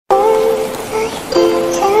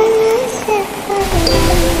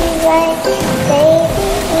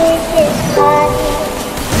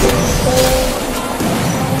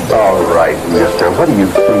Alright, mister, what do you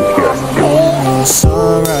think you're doing?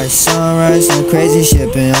 Sunrise, sunrise, no crazy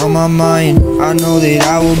shit been on my mind. I know that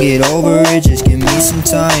I will get over it, just give me some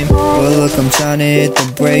time. But look, I'm trying to hit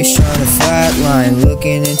the brakes, trying to flatline.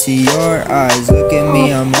 Looking into your eyes, look at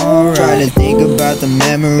me, I'm alright. Try to think about the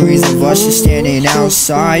memories of us just standing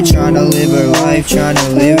outside, trying to live our life, trying to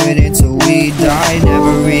live it until we die.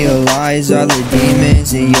 Never realize all the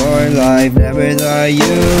demons in your life. Never thought you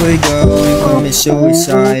would go and commit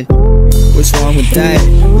suicide. What's wrong with that?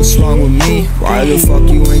 What's wrong with me? Why the fuck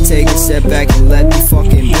you ain't take a step back and let me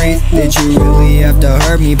fucking breathe? Did you really have to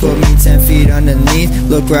hurt me? Put me 10 feet underneath?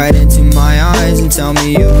 Look right into my eyes and tell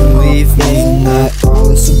me you believe me. Isn't that all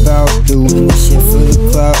it's about? Doing this shit for the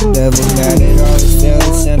clout. Devil mad at all his failed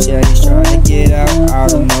attempts, yeah, he's trying to get out. I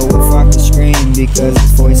don't know if I can scream because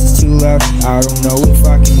his voice is too loud. I don't know if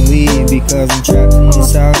I can leave because I'm trapped in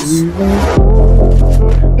this house.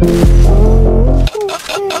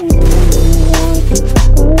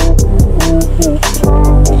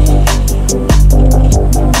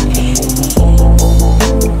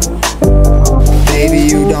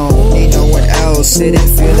 Sitting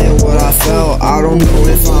feeling what I felt. I don't know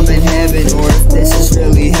if I'm in heaven or if this is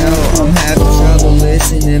really hell. I'm having trouble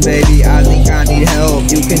listening, baby, I think I need help.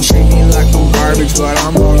 You can treat me like I'm garbage, but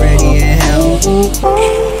I'm already in hell.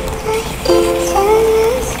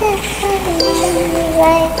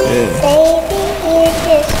 Yeah.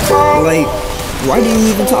 Like, why do you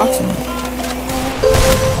even talk to me?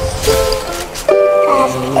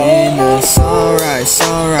 In the sunrise,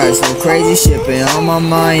 sunrise, no crazy shit been on my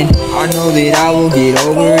mind. I know that I will get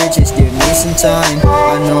over it, just give me some time.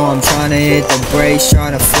 I know I'm trying to hit the brakes,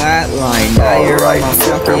 trying to flatline. Now you're on my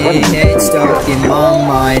fucking head, stuck in my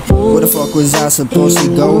mind. Where the fuck was I supposed to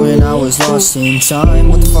go when I was lost in time?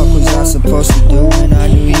 What the fuck was I supposed to do when I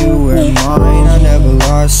knew you were mine? I never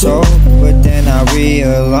lost hope, but then I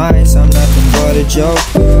realized I'm nothing but a joke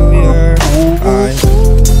through your eyes.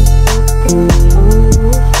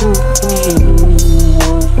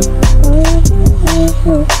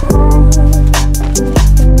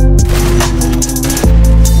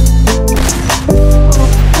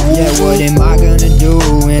 What am I gonna do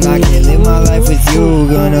when I can't live my life with you?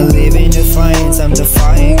 Gonna live in defiance, I'm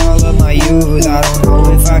defying all of my youth. I don't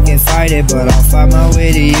know if I can fight it, but I'll fight my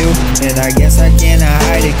way to you. And I guess I cannot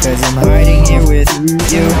hide it, cause I'm hiding here with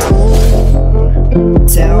you.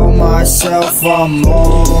 Tell myself I'm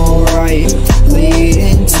alright,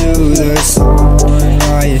 leading to the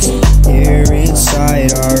sunrise, here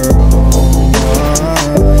inside our own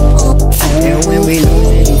minds. And when we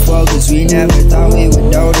lose any focus, we never thought we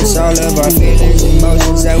would notice all of our feelings,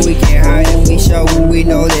 emotions that we can't hide, and we show when we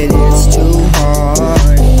know that it's too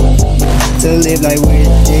hard to live like with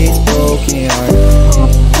this broken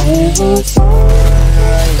heart.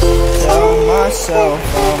 Tell myself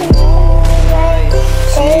I'm alright,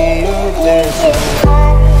 see you this.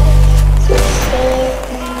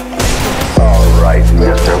 Alright,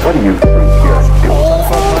 mister, what do you think you're doing?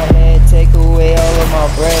 Fuck my head, take away all of my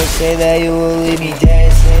breath. Say that you will leave me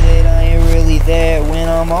dead, say that I ain't really there when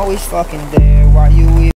I'm always fucking there. Why you